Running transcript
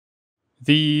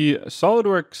The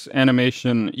Solidworks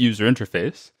animation user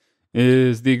interface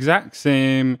is the exact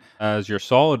same as your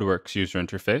Solidworks user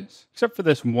interface, except for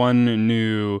this one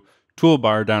new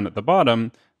toolbar down at the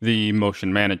bottom, the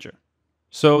Motion Manager.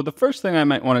 So the first thing I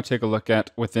might want to take a look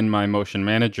at within my Motion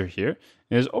Manager here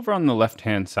is over on the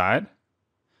left-hand side,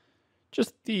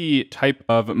 just the type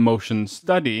of motion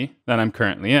study that I'm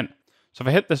currently in. So if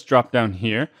I hit this drop down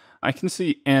here, I can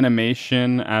see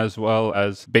animation as well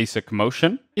as basic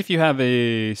motion. If you have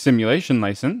a simulation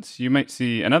license, you might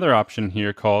see another option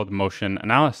here called motion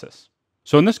analysis.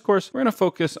 So in this course, we're going to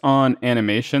focus on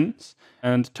animations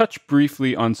and touch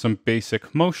briefly on some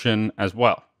basic motion as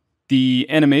well. The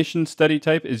animation study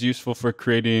type is useful for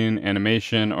creating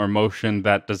animation or motion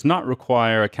that does not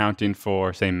require accounting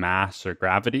for, say, mass or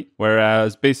gravity,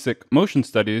 whereas basic motion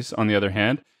studies, on the other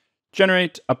hand,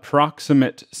 generate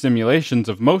approximate simulations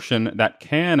of motion that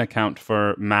can account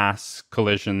for mass,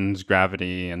 collisions,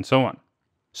 gravity, and so on.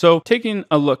 So taking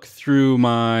a look through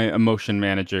my Motion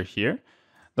Manager here,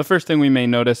 the first thing we may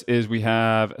notice is we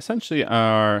have essentially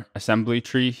our assembly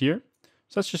tree here.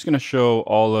 So that's just going to show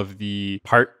all of the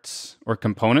parts or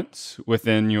components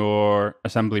within your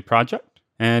assembly project.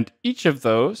 And each of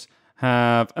those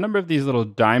have a number of these little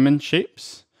diamond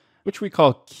shapes, which we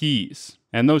call keys.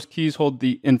 And those keys hold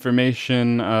the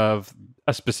information of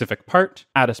a specific part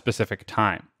at a specific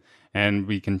time. And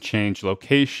we can change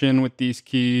location with these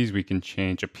keys. We can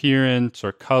change appearance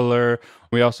or color.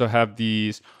 We also have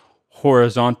these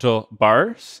horizontal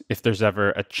bars if there's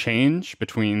ever a change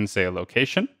between, say, a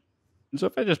location. So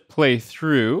if I just play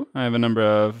through, I have a number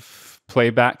of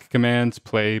playback commands,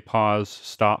 play, pause,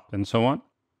 stop, and so on.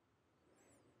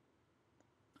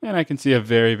 And I can see a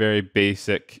very, very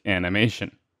basic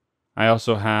animation. I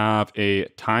also have a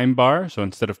time bar, so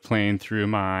instead of playing through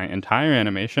my entire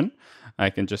animation, I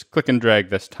can just click and drag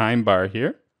this time bar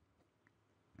here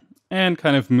and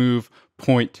kind of move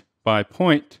point by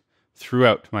point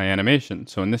throughout my animation.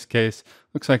 So in this case,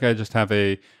 looks like I just have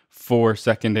a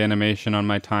 4-second animation on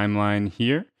my timeline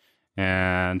here.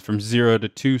 And from 0 to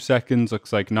 2 seconds,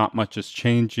 looks like not much is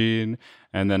changing.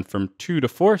 And then from 2 to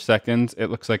 4 seconds, it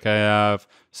looks like I have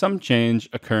some change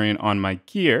occurring on my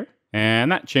gear.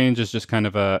 And that change is just kind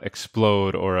of a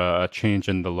explode or a change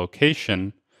in the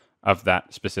location of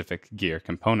that specific gear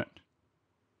component.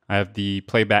 I have the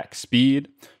playback speed.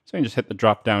 So I can just hit the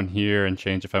drop down here and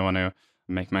change if I want to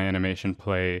make my animation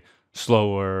play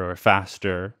slower or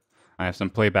faster. I have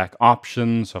some playback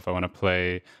options, so if I want to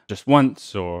play just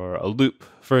once or a loop,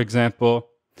 for example.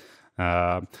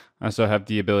 I also have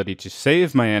the ability to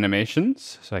save my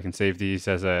animations, so I can save these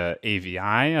as a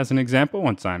AVI as an example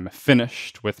once I'm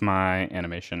finished with my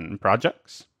animation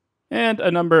projects, and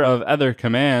a number of other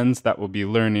commands that we'll be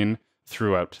learning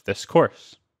throughout this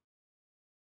course.